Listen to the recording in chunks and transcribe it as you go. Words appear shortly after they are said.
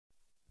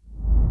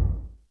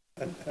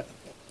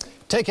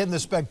Take in the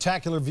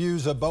spectacular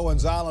views of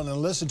Bowens Island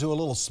and listen to a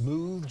little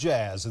smooth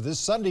jazz. This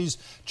Sunday's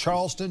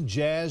Charleston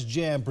Jazz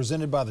Jam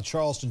presented by the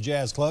Charleston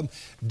Jazz Club.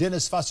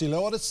 Dennis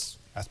Facilotis,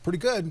 that's pretty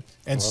good,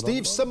 and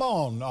Steve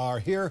Simon are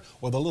here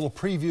with a little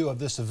preview of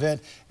this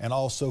event and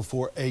also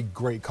for a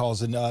great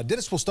cause. And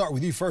Dennis, we'll start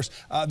with you first.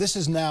 This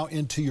is now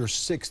into your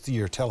 6th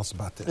year. Tell us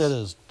about this. It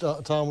is.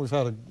 Tom, we've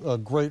had a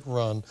great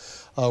run.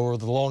 We're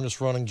the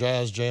longest running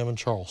jazz jam in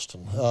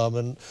Charleston.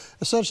 And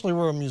essentially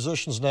we're a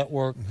musicians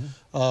network.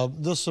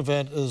 This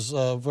event is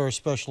a very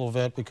special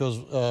event because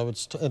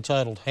it's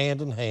entitled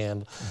Hand in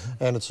Hand,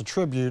 and it's a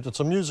tribute,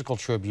 it's a musical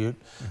tribute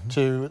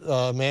to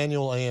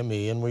Emmanuel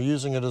AME, and we're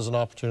using it as an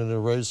opportunity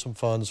to raise some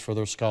funds for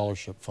their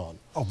scholarship fund.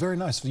 Oh, very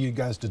nice for you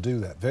guys to do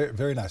that. Very,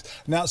 very nice.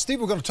 Now, Steve,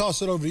 we're going to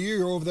toss it over to you.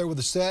 You're over there with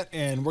the set,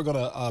 and we're going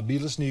to be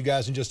listening to you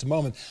guys in just a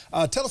moment.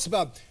 Tell us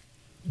about,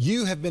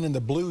 you have been in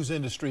the blues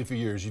industry for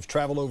years. You've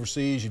traveled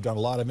overseas. You've done a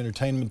lot of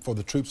entertainment for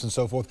the troops and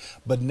so forth.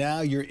 But now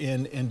you're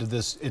into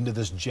this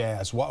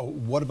jazz.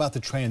 What about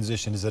the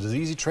transition? Is it an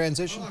easy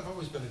transition? Well, I've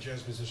always been a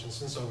jazz musician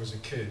since I was a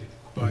kid.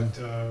 But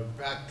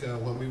back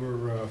when we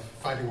were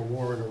fighting a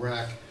war in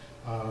Iraq,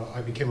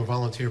 I became a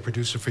volunteer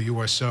producer for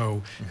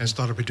USO and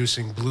started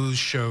producing blues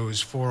shows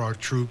for our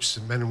troops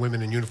and men and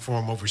women in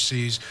uniform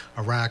overseas,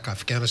 Iraq,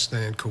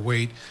 Afghanistan,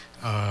 Kuwait,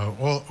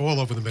 all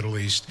over the Middle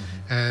East.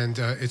 And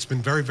it's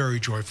been very, very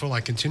joyful.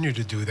 I continue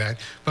to do that.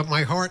 But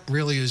my heart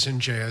really is in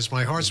jazz.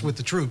 My heart's with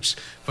the troops,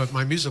 but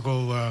my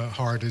musical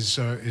heart is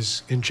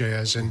in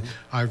jazz. And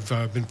I've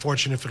been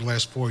fortunate for the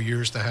last 4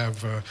 years to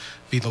have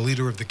be the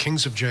leader of the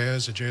Kings of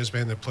Jazz, a jazz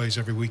band that plays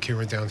every week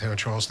here in downtown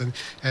Charleston.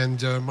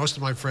 And most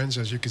of my friends,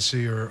 as you can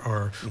see,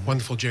 are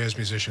wonderful jazz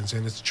musicians.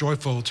 And it's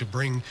joyful to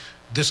bring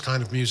this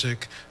kind of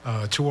music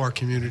to our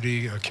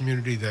community, a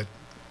community that,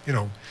 you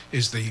know,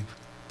 is the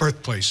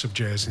birthplace of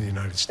jazz in the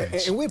United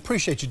States. And we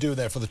appreciate you doing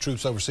that for the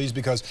troops overseas,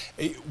 because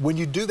when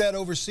you do that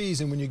overseas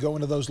and when you go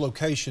into those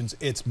locations,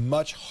 it's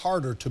much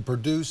harder to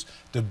produce,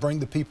 to bring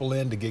the people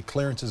in, to get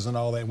clearances and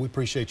all that. And we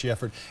appreciate your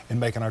effort in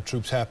making our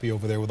troops happy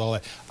over there with all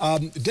that.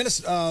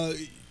 Dennis,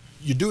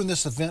 you're doing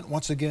this event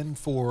once again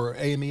for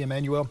AME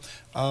Emmanuel.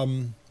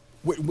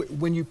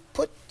 When you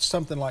put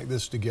something like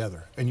this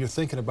together and you're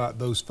thinking about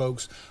those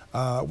folks,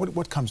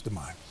 what comes to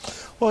mind?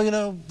 Well, you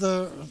know,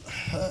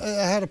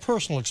 I had a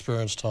personal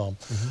experience, Tom,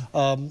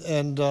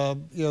 and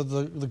you know,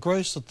 the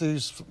grace that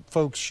these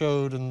folks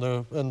showed in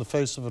the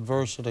face of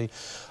adversity,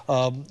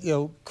 you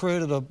know,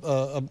 created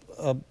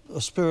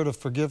a spirit of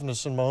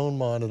forgiveness in my own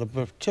mind at a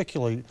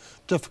particularly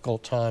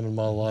difficult time in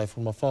my life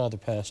when my father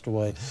passed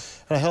away.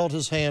 And I held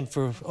his hand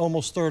for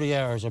almost 30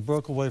 hours. I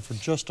broke away for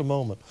just a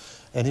moment,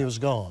 and he was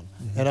gone.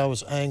 And I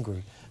was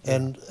angry.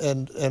 And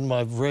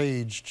my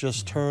rage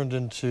just turned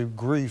into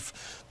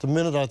grief the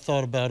minute I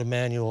thought about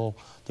Emmanuel,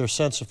 their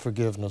sense of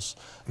forgiveness,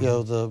 you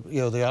know,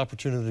 the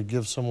opportunity to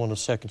give someone a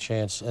second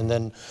chance, and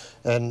then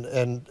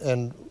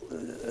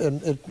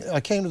I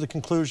came to the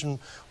conclusion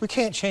we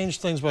can't change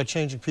things by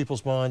changing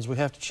people's minds. We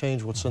have to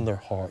change what's in their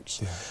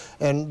hearts.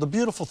 And the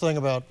beautiful thing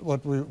about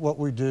what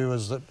we do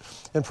is that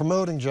in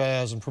promoting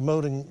jazz and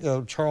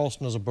promoting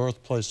Charleston as a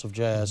birthplace of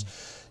jazz,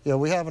 you know,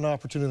 we have an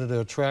opportunity to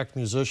attract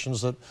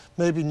musicians that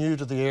may be new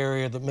to the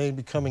area, that may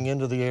be coming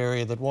into the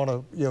area, that want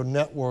to, you know,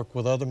 network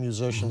with other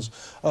musicians,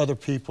 other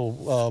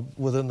people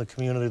within the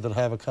community that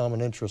have a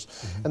common interest.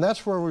 And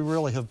that's where we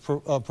really have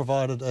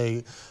provided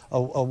a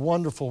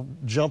wonderful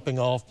jumping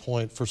off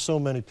point for so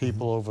many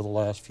people over the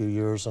last few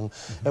years. And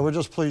we're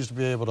just pleased to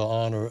be able to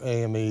honor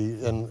AME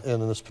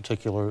in this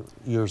particular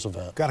year's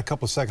event. Got a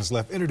couple of seconds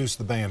left. Introduce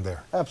the band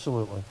there.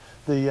 Absolutely.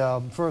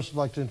 First, I'd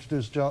like to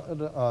introduce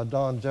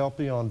Don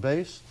Delpy on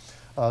bass,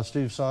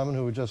 Steve Simon,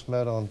 who we just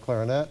met, on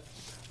clarinet,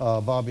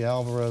 Bobby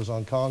Alvarez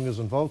on congas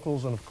and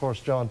vocals, and of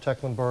course John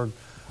Tecklenburg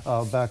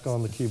back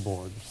on the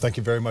keyboard. Thank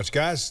you very much,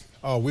 guys.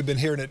 We've been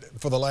hearing it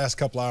for the last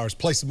couple hours.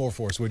 Play some more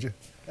for us, would you?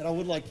 And I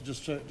would like to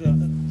just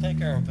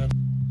thank our event.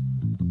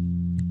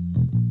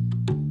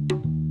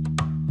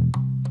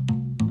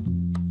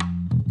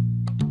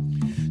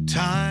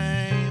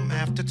 Time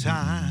after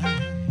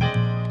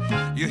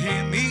time, you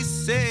hear me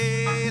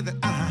say that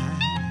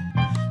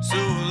I'm so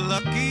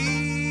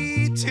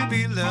lucky to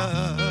be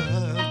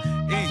loved.